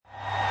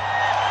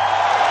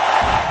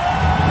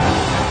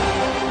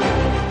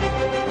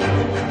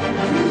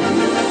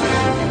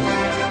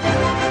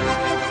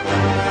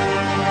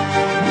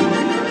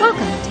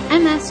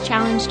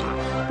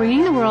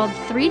bringing the world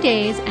 3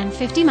 days and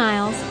 50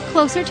 miles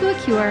closer to a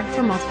cure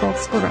for multiple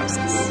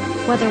sclerosis.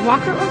 Whether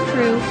walker or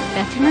crew,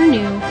 veteran or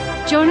new,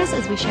 join us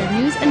as we share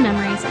news and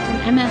memories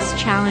from MS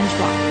Challenge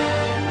Walk.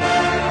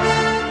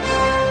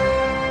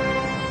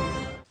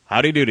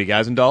 Howdy doody,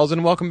 guys and dolls,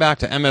 and welcome back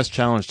to MS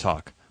Challenge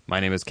Talk. My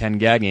name is Ken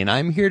Gaggy, and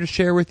I'm here to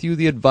share with you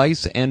the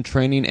advice and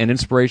training and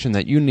inspiration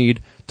that you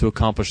need to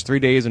accomplish 3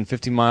 days and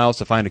 50 miles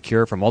to find a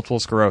cure for multiple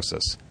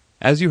sclerosis.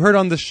 As you heard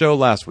on this show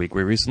last week,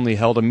 we recently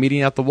held a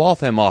meeting at the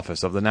Waltham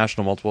office of the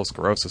National Multiple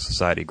Sclerosis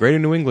Society, Greater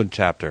New England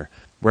chapter,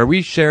 where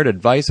we shared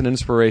advice and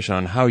inspiration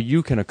on how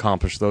you can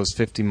accomplish those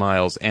 50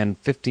 miles and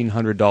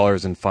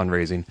 $1,500 in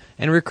fundraising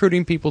and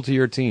recruiting people to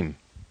your team.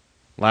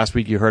 Last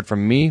week you heard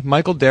from me,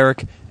 Michael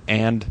Derrick,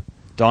 and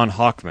Don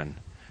Hockman.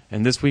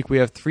 And this week we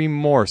have 3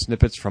 more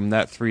snippets from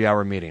that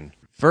 3-hour meeting.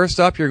 First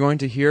up, you're going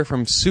to hear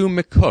from Sue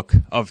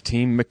McCook of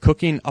Team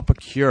McCooking Up a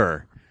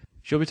Cure.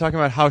 She'll be talking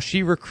about how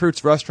she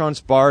recruits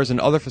restaurants, bars, and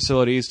other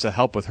facilities to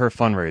help with her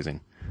fundraising.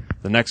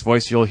 The next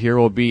voice you'll hear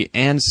will be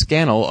Ann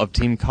Scannell of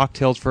Team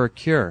Cocktails for a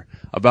Cure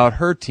about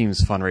her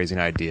team's fundraising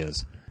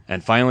ideas.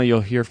 And finally,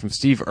 you'll hear from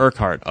Steve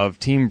Urquhart of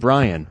Team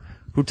Brian,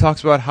 who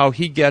talks about how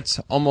he gets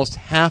almost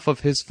half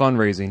of his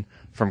fundraising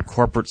from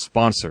corporate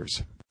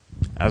sponsors.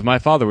 As my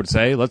father would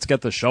say, let's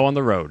get the show on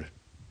the road.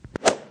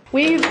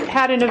 We've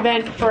had an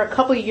event for a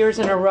couple of years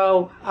in a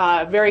row.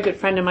 A very good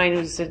friend of mine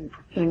who's an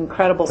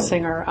incredible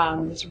singer,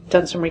 has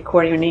done some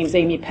recording. Her name's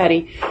Amy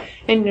Petty.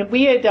 And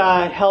we had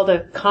held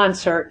a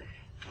concert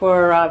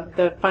for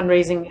the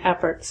fundraising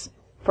efforts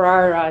for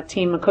our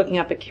team, McCooking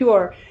Up a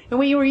Cure. And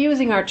we were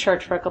using our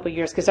church for a couple of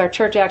years because our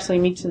church actually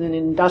meets in an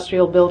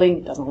industrial building.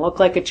 It doesn't look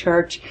like a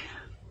church.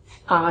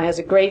 Has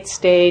a great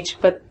stage.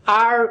 But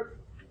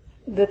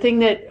the thing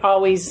that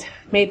always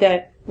made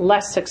that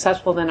less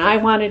successful than I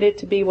wanted it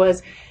to be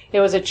was it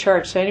was a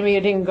church. So anybody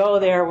who didn't go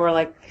there were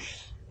like,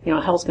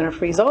 hell's going to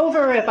freeze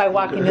over if I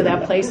walk into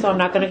that place, so I'm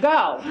not going to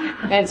go.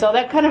 And so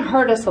that kind of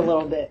hurt us a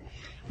little bit.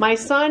 My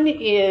son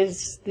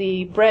is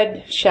the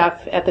bread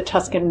chef at the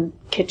Tuscan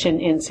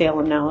Kitchen in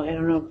Salem now. I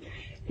don't know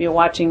if you're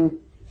watching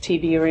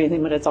TV or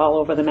anything, but it's all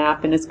over the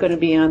map, and it's going to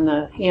be on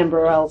the Ann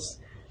Burrell's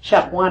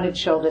Chef Wanted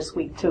show this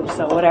week too,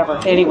 so whatever.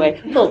 Anyway,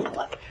 little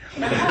plug.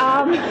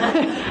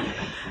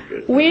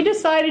 We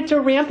decided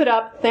to ramp it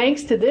up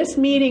thanks to this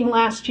meeting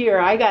last year.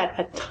 I got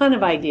a ton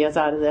of ideas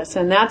out of this,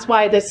 and that's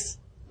why this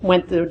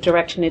went the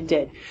direction it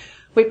did.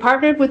 We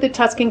partnered with the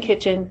Tuscan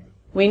Kitchen.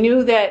 We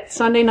knew that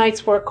Sunday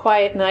nights were a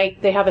quiet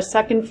night. They have a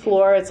second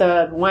floor. It's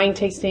a wine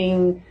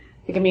tasting.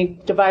 It can be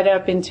divided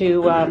up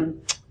into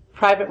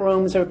private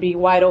rooms or be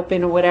wide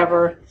open or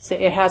whatever. So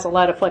it has a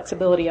lot of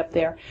flexibility up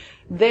there.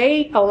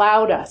 They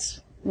allowed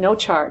us, no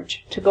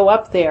charge, to go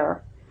up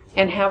there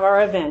and have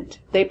our event.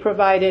 They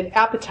provided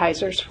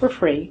appetizers for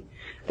free.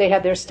 They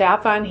had their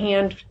staff on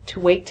hand to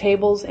wait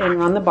tables and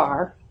run the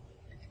bar.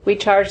 We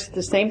charged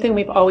the same thing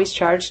we've always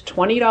charged,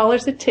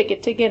 $20 a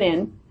ticket to get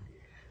in.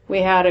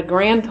 We had a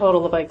grand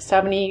total of like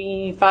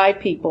 75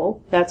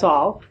 people, that's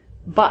all.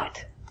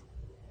 But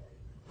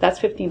that's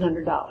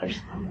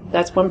 $1,500.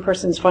 That's one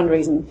person's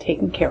fundraising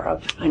taken care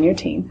of on your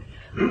team.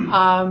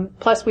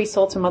 Plus we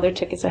sold some other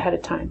tickets ahead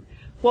of time.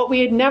 What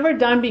we had never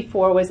done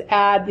before was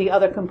add the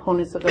other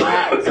components of the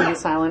raffles and the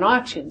silent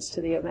auctions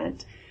to the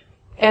event.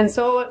 And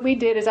so what we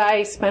did is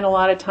I spent a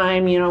lot of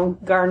time,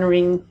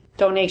 garnering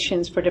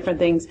donations for different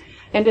things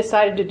and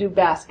decided to do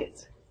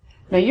baskets.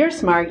 Now you're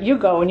smart. You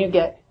go and you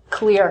get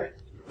clear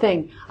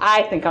thing.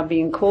 I think I'm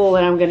being cool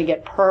and I'm going to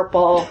get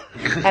purple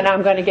and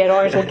I'm going to get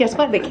orange. Well, guess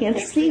what? They can't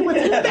see what's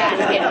in the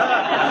basket.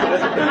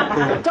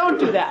 Don't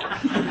do that.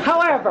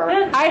 However,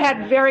 I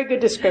had very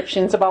good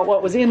descriptions about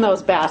what was in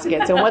those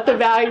baskets and what the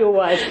value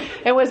was,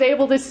 and was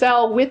able to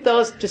sell with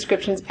those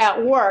descriptions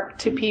at work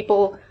to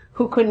people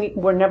who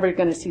were never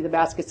going to see the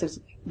baskets as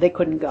they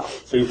couldn't go.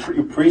 So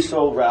you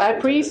pre-sold raffle I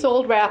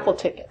pre-sold raffle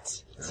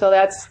tickets. So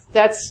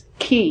that's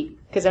key,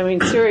 because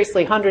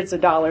seriously, hundreds of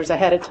dollars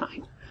ahead of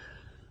time.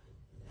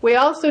 We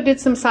also did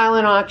some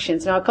silent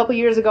auctions. Now, a couple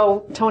years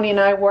ago, Tony and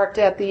I worked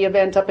at the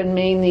event up in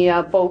Maine, the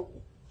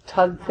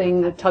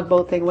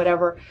tugboat thing,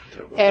 whatever.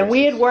 And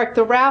we had worked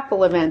the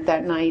raffle event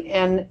that night.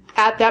 And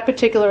at that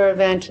particular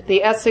event,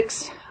 the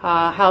Essex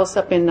house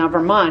up in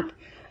Vermont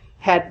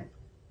had,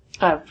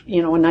 a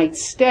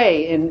night's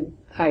stay. And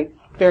I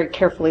very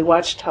carefully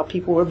watched how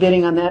people were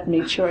bidding on that and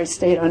made sure I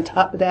stayed on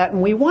top of that.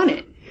 And we won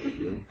it.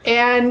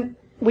 And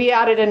we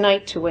added a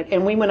night to it,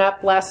 and we went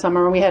up last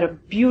summer, and we had a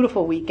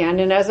beautiful weekend.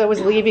 And as I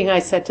was leaving, I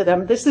said to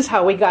them, this is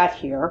how we got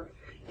here.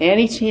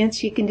 Any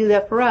chance you can do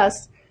that for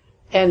us?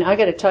 And I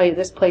got to tell you,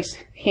 this place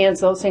hands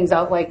those things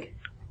out like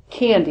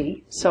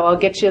candy. So I'll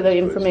get you the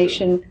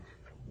information.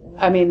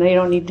 They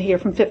don't need to hear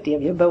from 50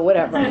 of you, but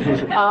whatever.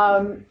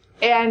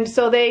 And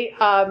so they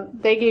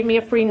gave me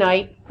a free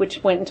night,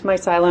 which went into my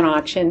silent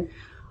auction.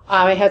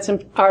 I had some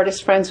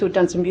artist friends who had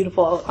done some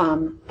beautiful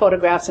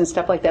photographs and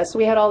stuff like that. So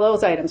we had all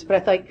those items. But I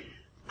thought,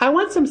 I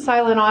want some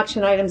silent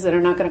auction items that are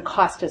not going to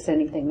cost us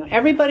anything.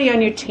 Everybody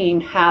on your team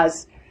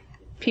has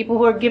people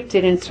who are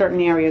gifted in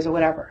certain areas or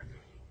whatever.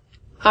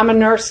 I'm a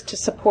nurse to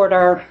support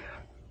our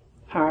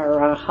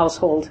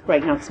household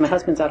right now because my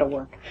husband's out of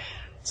work.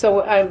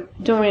 So I'm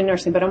doing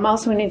nursing, but I'm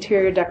also an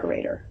interior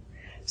decorator.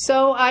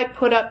 So I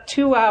put up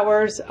 2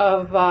 hours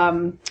of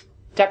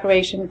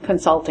decoration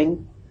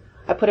consulting.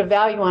 I put a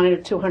value on it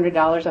of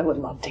 $200. I would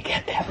love to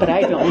get that, but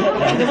I don't.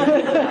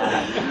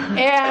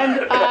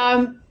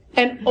 And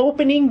an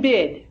opening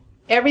bid.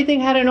 Everything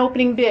had an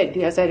opening bid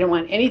because I didn't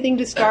want anything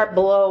to start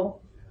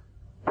below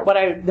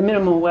the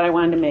minimum of what I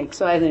wanted to make.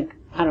 So I don't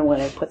know what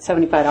I put,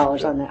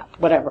 $75 on that,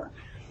 whatever.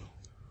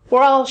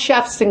 We're all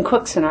chefs and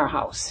cooks in our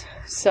house.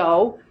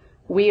 So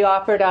we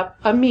offered up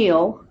a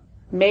meal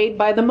made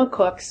by the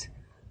McCooks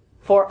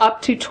for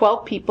up to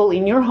 12 people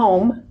in your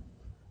home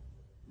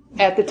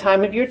at the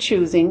time of your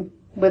choosing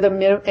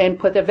and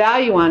put the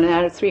value on it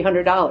at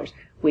 $300.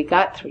 We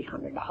got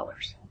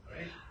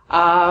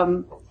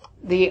 $300.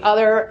 The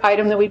other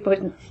item that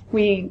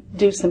we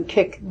do some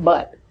kick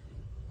butt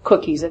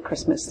cookies at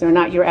Christmas. They're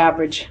not your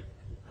average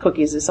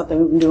cookies. It's something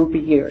we've been doing for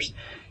years.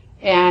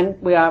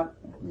 And we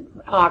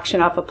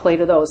auction off a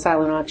plate of those,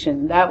 silent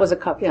auction. That was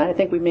I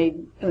think we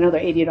made another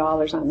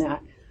 $80 on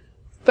that.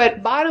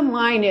 But bottom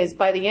line is,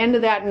 by the end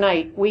of that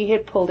night, we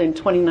had pulled in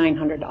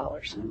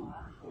 $2,900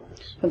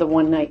 for the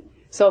one night.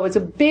 So it was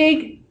a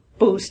big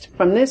boost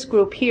from this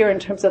group here in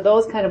terms of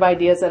those kind of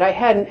ideas that I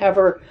hadn't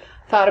ever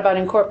thought about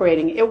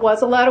incorporating. It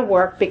was a lot of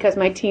work because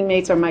my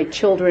teammates are my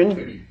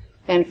children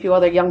and a few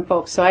other young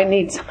folks, so I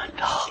need some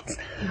adults.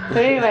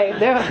 But anyway,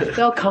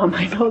 they'll come.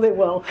 I know they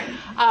will.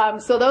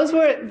 So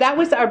that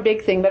was our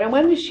big thing. But I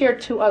wanted to share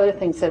 2 other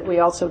things that we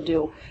also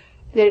do.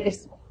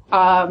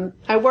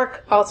 I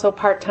work also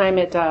part-time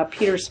at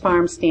Peter's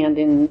Farm Stand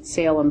in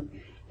Salem.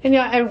 And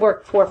I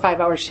work 4 or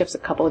 5 hour shifts a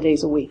couple of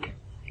days a week.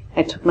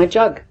 I took my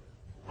jug.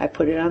 I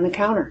put it on the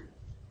counter.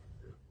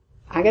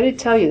 I got to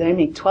tell you that I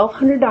make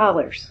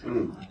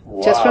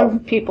 $1,200 just from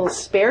people's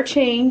spare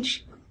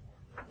change.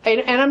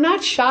 And I'm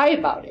not shy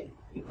about it.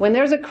 When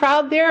there's a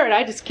crowd there and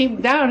I just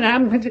keep down and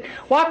I'm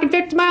walking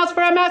 50 miles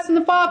for MS in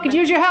the fall, could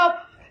use your help.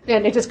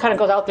 And it just kind of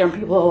goes out there and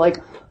people are like,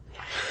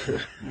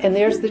 and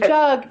there's the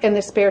jug and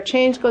the spare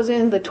change goes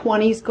in, the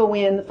 20s go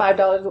in, the $5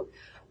 go.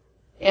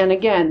 And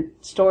again,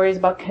 stories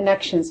about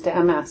connections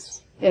to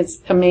MS. It's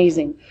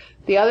amazing.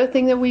 The other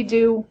thing that we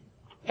do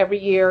every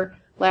year,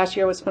 last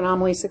year was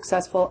phenomenally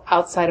successful,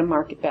 outside of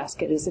Market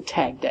Basket, is a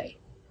tag day.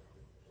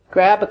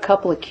 Grab a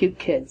couple of cute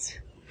kids,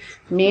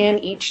 man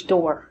each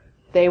door.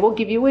 They will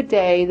give you a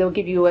day. They'll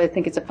give you, I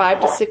think it's a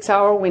 5 to 6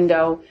 hour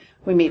window.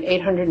 We made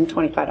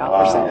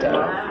 $825 a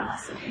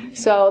day.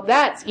 So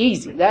that's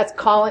easy. That's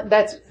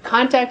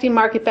contacting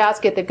Market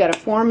Basket. They've got a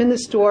form in the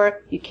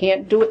store. You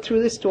can't do it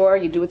through the store.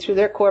 You do it through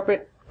their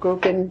corporate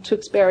group in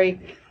Tewksbury.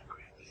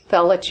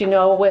 They'll let you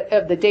know what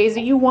of the days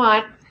that you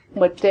want,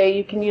 what day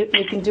you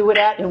can do it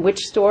at, and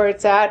which store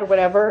it's at, or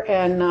whatever,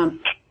 and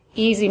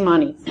easy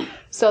money.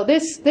 So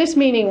this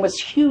meeting was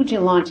huge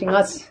in launching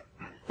us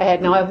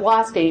ahead. Now I've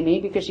lost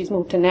Amy because she's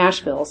moved to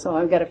Nashville, so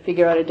I've got to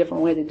figure out a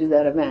different way to do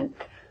that event.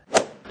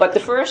 But the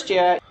first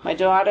year, my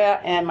daughter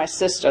and my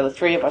sister, the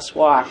 3 of us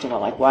walked, and we're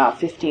like, wow,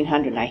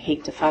 $1,500, and I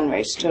hate to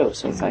fundraise too.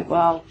 So it's like,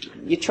 well,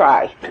 you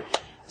try.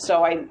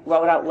 So I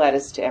wrote out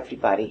letters to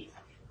everybody,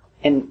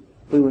 and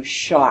we were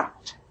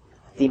shocked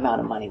at the amount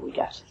of money we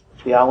got.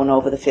 We all went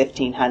over the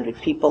 $1,500.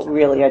 People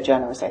really are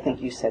generous. I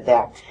think you said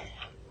that.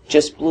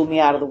 Just blew me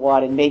out of the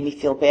water and made me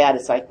feel bad.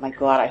 It's like, my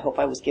God, I hope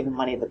I was giving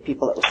money to the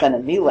people that were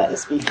sending me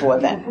letters before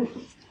then.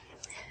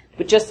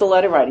 But just the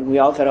letter writing, we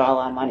all got all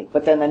our money.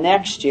 But then the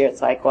next year,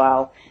 it's like,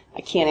 well,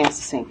 I can't ask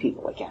the same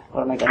people again.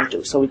 What am I going to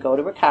do? So we go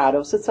to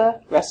Ricardo's. It's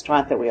a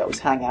restaurant that we always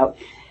hang out.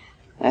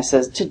 And I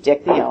says to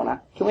Dick, the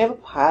owner, can we have a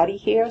party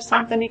here or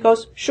something? He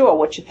goes, sure,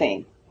 what's your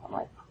theme? I'm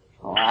like,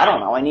 oh, I don't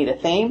know. I need a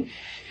theme.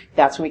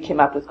 That's when we came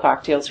up with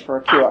Cocktails for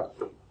a Cure.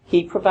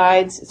 He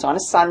provides, it's on a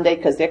Sunday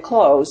because they're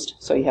closed,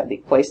 so you have the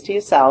place to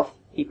yourself.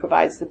 He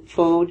provides the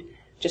food,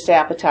 just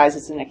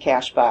appetizers in a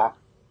cash bar.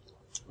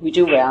 We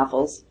do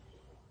raffles.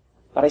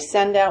 But I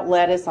send out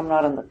letters. I'm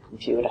not on the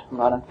computer. I'm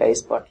not on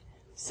Facebook.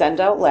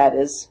 Send out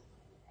letters.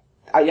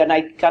 And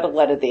I got a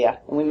letter there.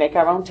 And we make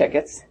our own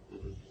tickets.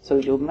 So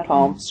we do them at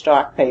home,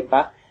 stock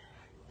paper,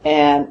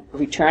 and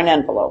return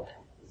envelope.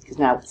 Because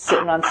now it's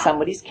sitting on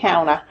somebody's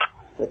counter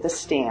with a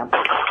stamp.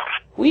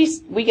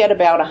 We get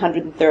about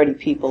 130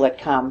 people that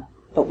come,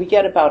 but we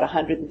get about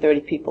 130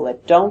 people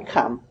that don't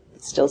come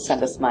that still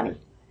send us money.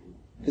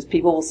 Because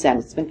people will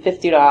send. It's been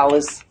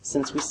 $50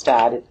 since we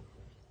started.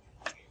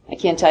 I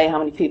can't tell you how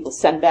many people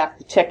send back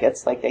the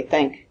tickets, like they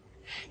think,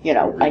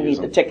 I need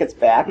the tickets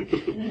back.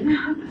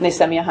 And they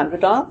send me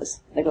 $100.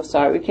 They go,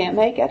 sorry, we can't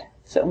make it.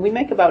 So we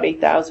make about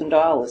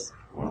 $8,000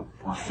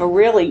 for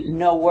really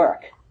no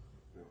work.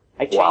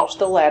 I change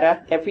the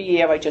letter. Every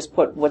year I just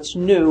put what's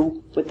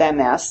new with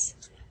MS.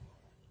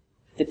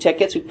 The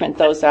tickets, we print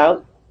those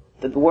out.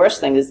 The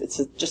worst thing is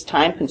it's just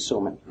time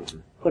consuming.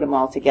 Put them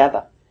all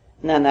together.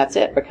 And then that's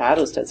it.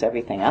 Ricardo's does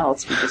everything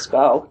else. We just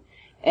go.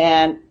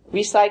 And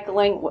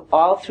recycling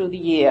all through the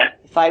year.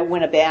 If I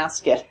win a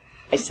basket,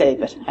 I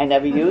save it. I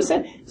never use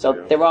it. So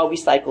they're all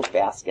recycled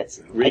baskets.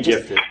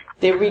 Regifted.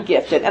 They're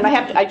regifted. And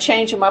I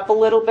change them up a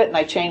little bit, and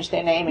I change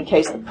their name in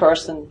case the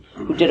person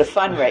who did a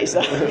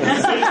fundraiser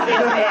sees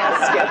their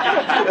basket.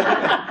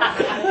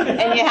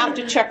 And you have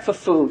to check for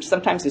food.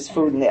 Sometimes there's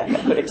food in there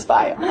that could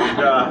expire.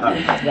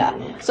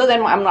 Yeah. So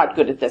then I'm not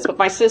good at this, but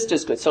my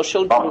sister's good. So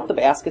she'll group the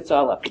baskets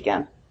all up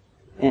again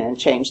and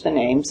change the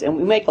names. And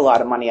we make a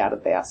lot of money out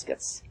of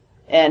baskets.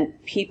 And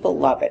people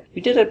love it.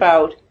 We did it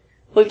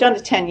we've done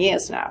it 10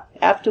 years now.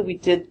 After we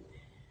did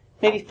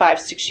maybe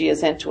 5-6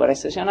 years into it, I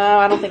said,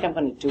 I don't think I'm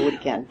going to do it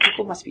again.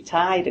 People must be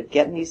tired of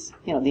getting these,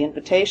 the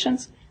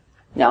invitations.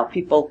 No,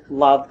 people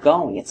love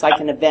going. It's like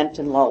an event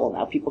in Lowell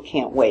now. People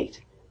can't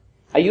wait.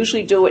 I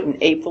usually do it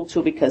in April,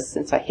 too, because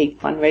since I hate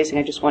fundraising,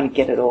 I just want to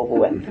get it over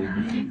with.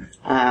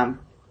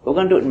 We're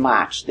going to do it in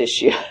March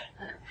this year.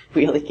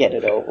 Really get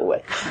it over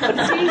with. But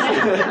it's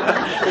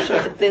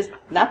easy. There's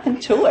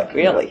nothing to it,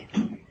 really.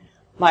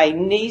 My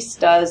niece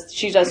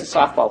she does a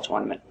softball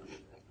tournament.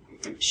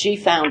 She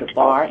found a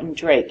bar in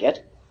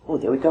Dracut. Oh,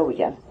 there we go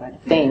again. A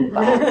famed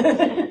bar.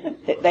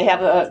 They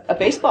have a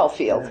baseball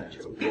field.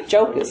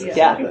 Jokers,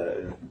 yeah.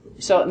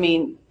 So,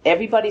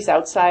 everybody's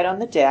outside on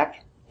the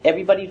deck.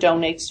 Everybody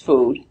donates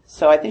food.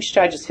 So I think she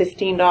charges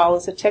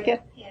 $15 a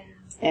ticket. Yeah.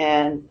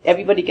 And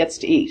everybody gets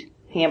to eat.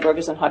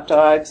 Hamburgers and hot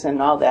dogs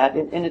and all that.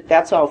 And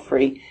that's all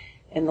free.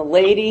 And the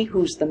lady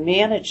who's the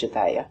manager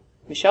there,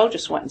 Michelle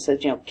just went and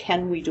said,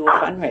 can we do a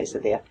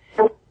fundraiser there?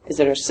 Is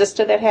it her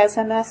sister that has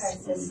MS? Her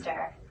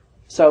sister.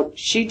 So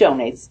she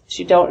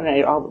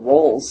donated all the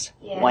rolls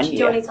one year. She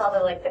donates all the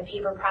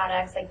paper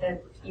products, like the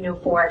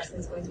forks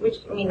and spoons. Which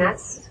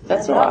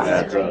that's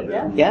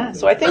awesome. Yeah.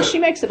 So I think she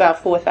makes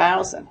about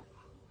 $4,000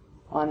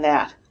 on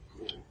that.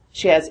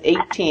 She has 8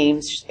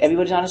 teams.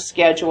 Everybody's on a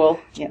schedule.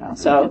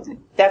 So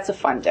that's a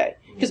fun day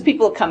because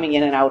people are coming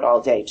in and out all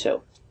day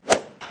too.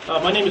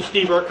 My name is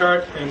Steve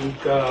Urquhart, and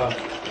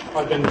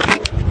I've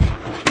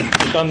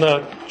done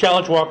the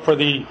challenge walk for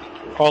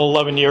all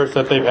 11 years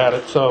that they've had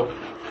it. So.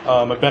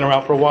 I've been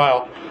around for a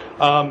while.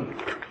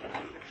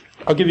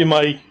 I'll give you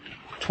my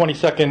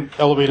 20-second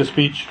elevator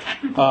speech.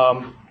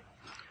 I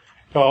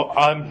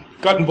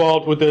got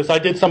involved with this. I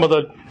did some of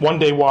the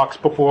one-day walks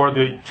before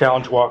the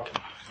challenge walk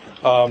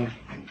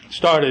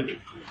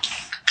started.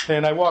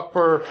 And I walked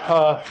for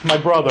my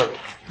brother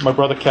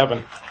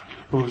Kevin,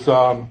 who's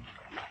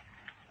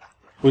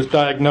was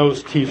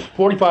diagnosed. He's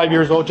 45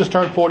 years old, just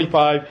turned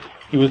 45.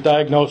 He was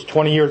diagnosed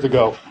 20 years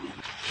ago.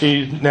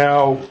 He's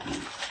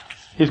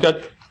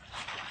got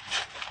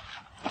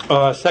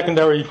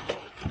secondary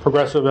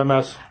progressive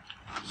MS.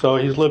 So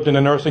he's lived in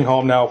a nursing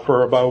home now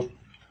for about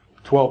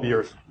 12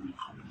 years.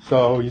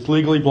 So he's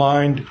legally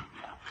blind.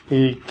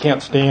 He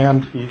can't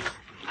stand. He's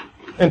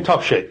in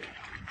tough shape.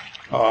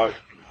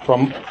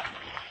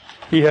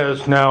 He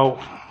has now,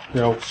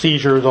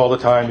 seizures all the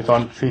time. He's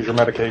on seizure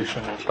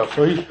medication and stuff.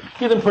 So he's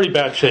in pretty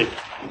bad shape.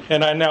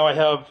 And I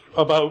have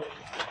about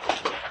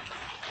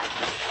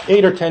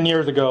 8 or 10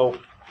 years ago,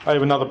 I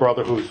have another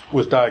brother who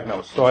was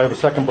diagnosed. So I have a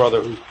second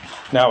brother who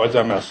now has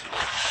MS.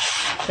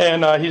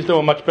 And he's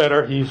doing much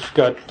better. He's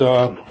got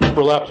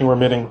relapsing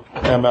remitting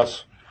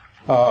MS.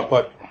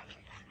 But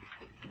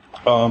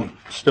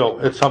still,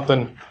 it's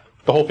something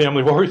the whole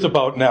family worries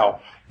about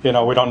now. We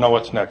don't know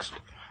what's next.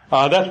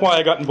 That's why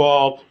I got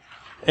involved.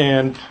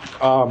 And,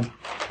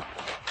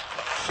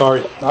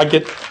 sorry, I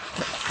get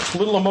a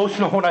little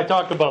emotional when I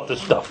talk about this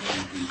stuff.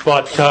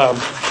 But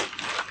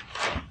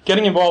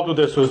getting involved with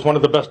this was one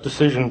of the best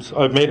decisions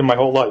I've made in my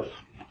whole life.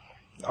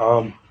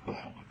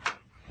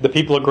 The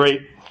people are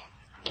great.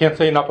 Can't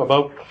say enough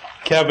about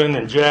Kevin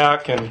and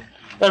Jack and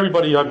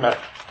everybody I've met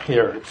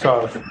here.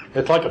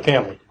 It's like a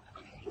family.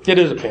 It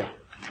is a family.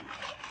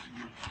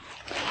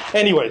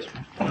 Anyways,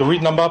 the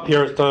reason I'm up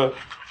here is to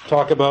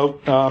talk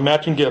about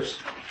matching gifts.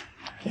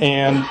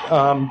 And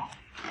I'm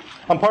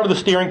part of the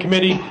steering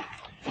committee.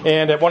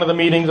 And at one of the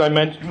meetings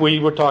we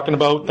were talking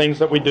about things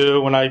that we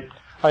do, and I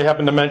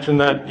happened to mention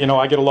that,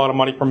 I get a lot of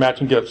money from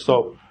matching gifts.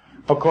 So,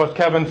 of course,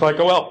 Kevin's like,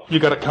 well, you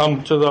got to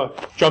come to the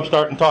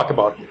Jumpstart and talk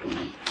about it.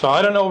 So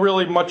I don't know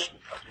really much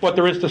what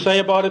there is to say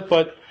about it,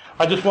 but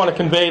I just want to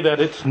convey that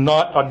it's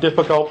not a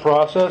difficult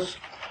process.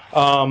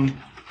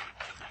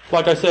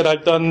 Like I said,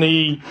 I've done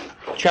the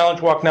challenge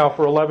walk now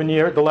for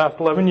the last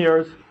 11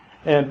 years,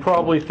 and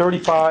probably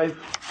 35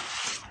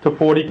 to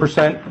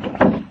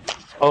 40%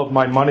 of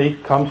my money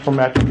comes from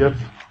matching gifts.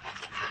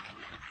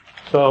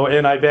 So,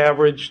 and I've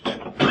averaged,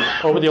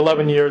 over the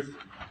 11 years,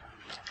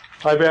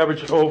 I've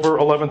averaged over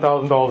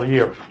 $11,000 a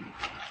year.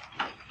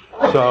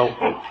 So,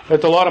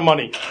 it's a lot of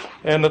money.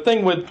 And the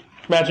thing with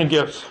matching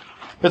gifts,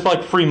 it's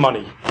like free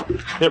money.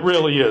 It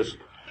really is.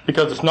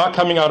 Because it's not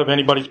coming out of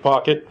anybody's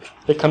pocket.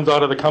 It comes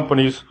out of the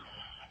company's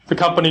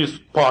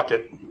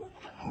pocket,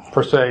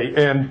 per se.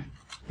 And,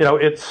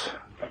 it's,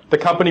 the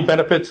company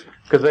benefits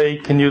because they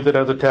can use it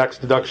as a tax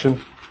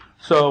deduction.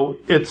 So,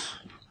 it's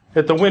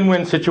a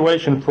win-win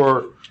situation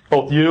for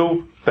both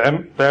you,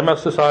 the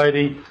MS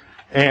Society,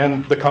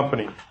 and the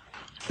company.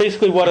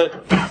 Basically,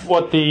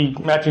 what the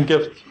matching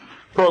gift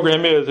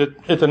program is,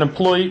 it's an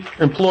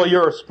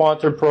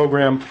employer-sponsored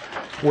program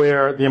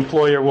where the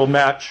employer will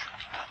match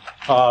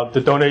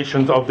the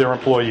donations of their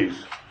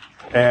employees.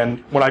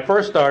 And when I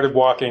first started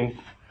walking,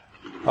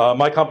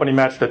 my company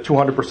matched at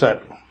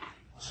 200%.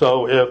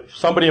 So if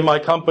somebody in my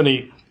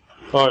company,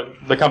 or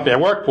the company I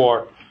work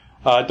for,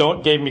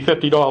 gave me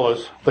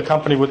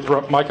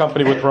 $50, my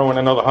company would throw in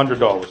another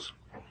 $100.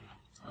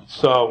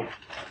 So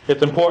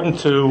it's important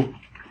to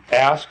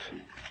ask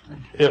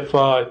if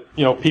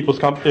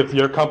if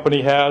your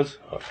company has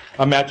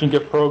a matching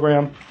gift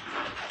program.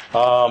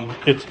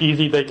 It's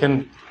easy. They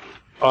can.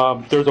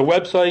 There's a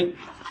website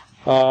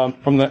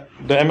from the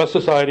MS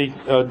Society,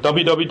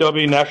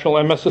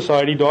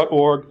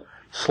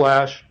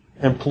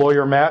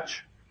 www.nationalmssociety.org/employer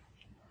match.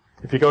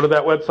 If you go to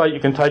that website, you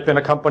can type in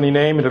a company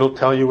name, and it'll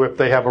tell you if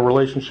they have a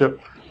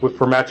relationship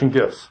for matching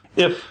gifts.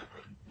 If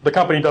the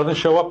company doesn't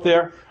show up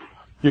there,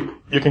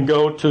 you can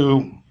go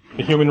to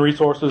the human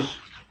resources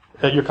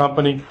at your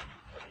company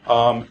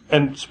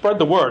and spread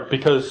the word,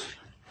 because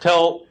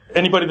tell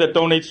anybody that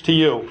donates to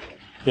you,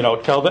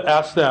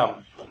 ask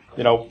them,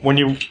 when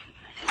you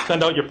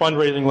send out your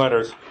fundraising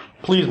letters,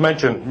 please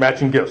mention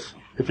matching gifts.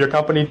 If your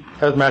company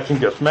has matching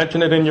gifts,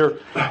 mention it in your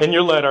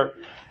letter,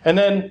 and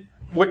then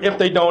if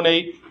they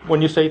donate,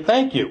 when you say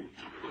thank you,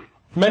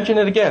 mention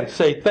it again.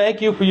 Say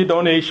thank you for your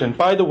donation.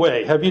 By the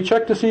way, have you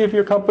checked to see if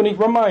your company?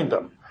 Remind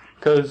them,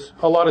 because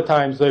a lot of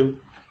times they'll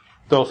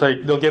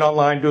get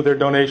online, do their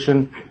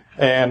donation,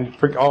 and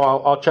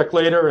I'll check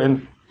later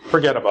and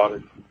forget about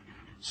it.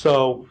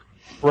 So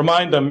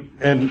remind them.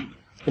 And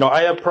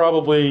I have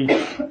probably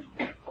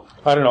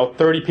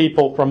 30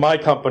 people from my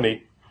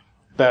company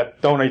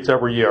that donates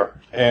every year,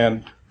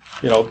 and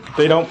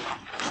they don't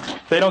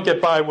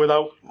get by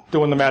without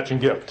doing the matching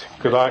gift,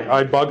 because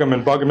I bug them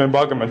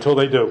until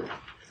they do,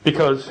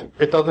 because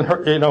it doesn't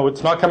hurt.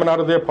 It's not coming out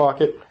of their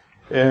pocket,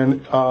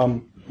 and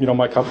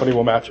my company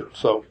will match it,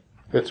 so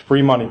it's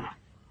free money.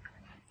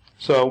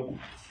 So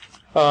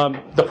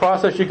the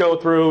process you go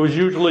through is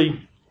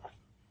usually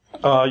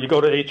you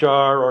go to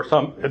HR or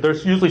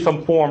there's usually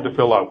some form to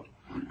fill out.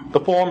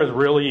 The form is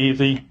really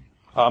easy.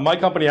 My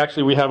company,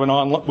 actually, we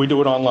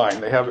do it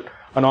online. They have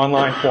an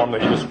online form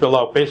that you just fill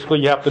out.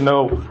 Basically, you have to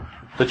know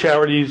the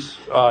charities,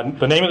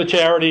 the name of the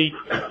charity,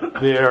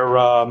 their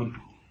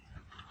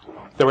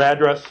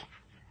address,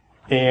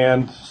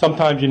 and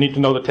sometimes you need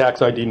to know the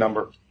tax ID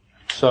number.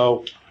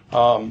 So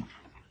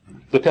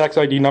the tax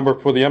ID number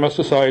for the MS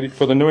Society,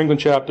 for the New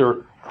England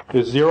chapter,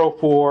 is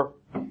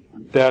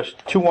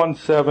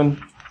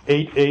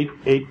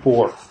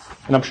 04-217-8884.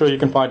 And I'm sure you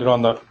can find it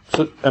on the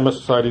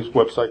MS Society's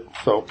website.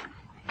 So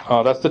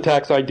that's the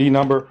tax ID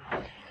number.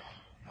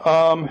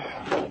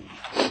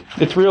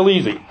 It's real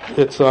easy.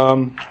 It's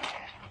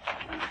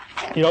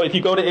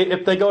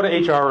if they go to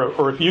HR,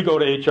 or if you go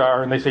to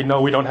HR and they say,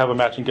 no, we don't have a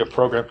matching gift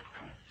program,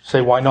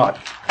 say, why not?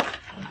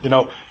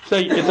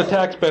 Say it's a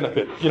tax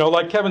benefit.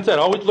 Like Kevin said,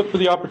 always look for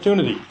the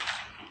opportunity.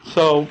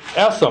 So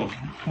ask them,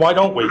 why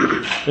don't we?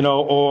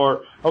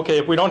 Or, okay,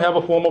 if we don't have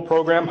a formal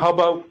program, how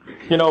about,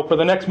 for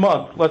the next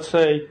month, let's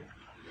say,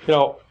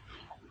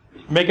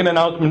 make an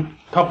announcement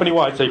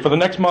company-wide. Say, for the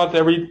next month,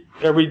 every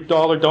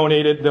dollar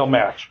donated, they'll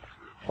match,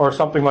 or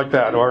something like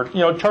that. Or,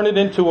 turn it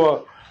into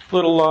a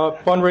little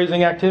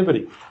fundraising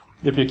activity,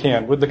 if you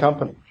can, with the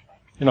company.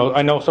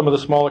 I know some of the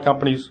smaller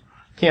companies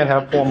can't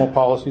have formal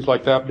policies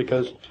like that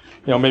because,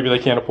 maybe they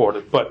can't afford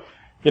it. But,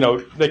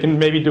 they can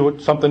maybe do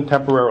it something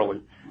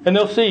temporarily. And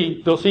they'll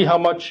see how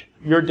much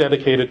you're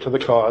dedicated to the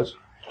cause,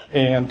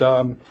 and,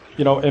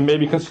 and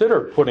maybe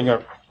consider putting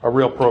a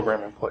real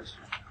program in place.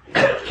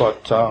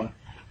 But,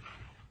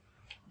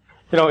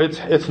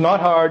 it's not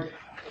hard.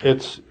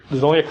 There's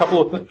only a couple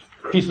of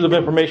pieces of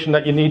information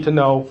that you need to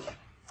know.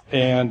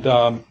 And,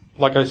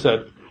 like I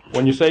said,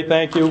 when you say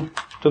thank you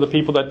to the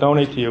people that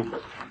donate to you,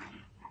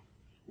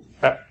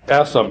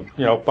 ask them,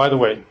 by the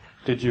way,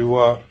 did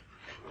you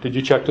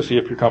check to see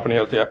if your company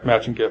has the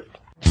matching gift?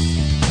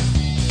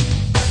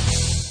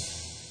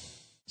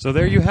 So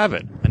there you have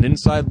it, an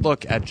inside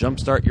look at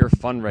Jumpstart Your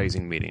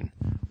Fundraising Meeting.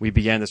 We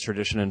began this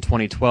tradition in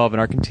 2012 and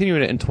are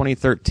continuing it in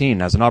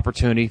 2013 as an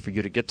opportunity for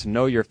you to get to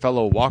know your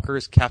fellow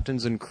walkers,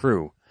 captains, and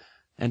crew,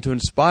 and to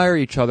inspire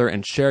each other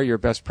and share your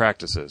best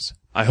practices.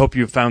 I hope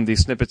you've found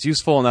these snippets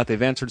useful and that they've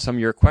answered some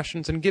of your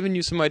questions and given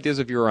you some ideas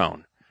of your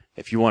own.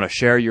 If you want to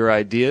share your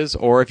ideas,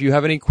 or if you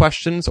have any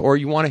questions, or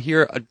you want to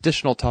hear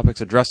additional topics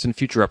addressed in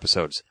future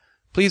episodes,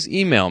 please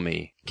email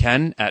me,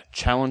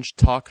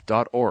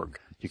 ken@challengetalk.org.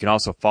 You can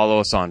also follow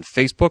us on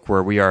Facebook,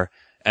 where we are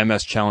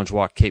MS Challenge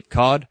Walk Cape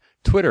Cod,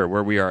 Twitter,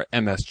 where we are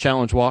MS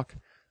Challenge Walk.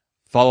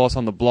 Follow us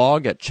on the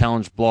blog at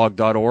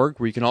challengeblog.org,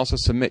 where you can also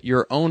submit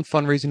your own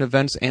fundraising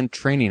events and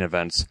training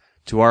events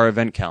to our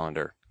event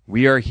calendar.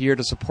 We are here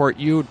to support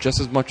you just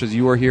as much as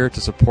you are here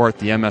to support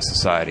the MS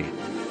Society.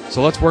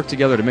 So let's work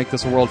together to make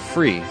this world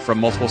free from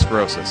multiple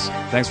sclerosis.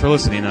 Thanks for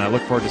listening, and I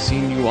look forward to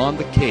seeing you on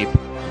the Cape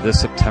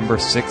this September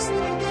 6th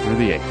through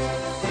the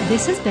 8th.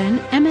 This has been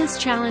MS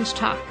Challenge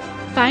Talk.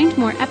 Find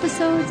more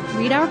episodes,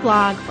 read our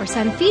blog, or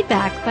send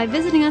feedback by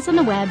visiting us on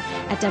the web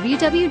at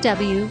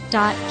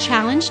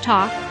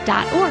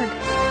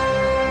www.challengetalk.org.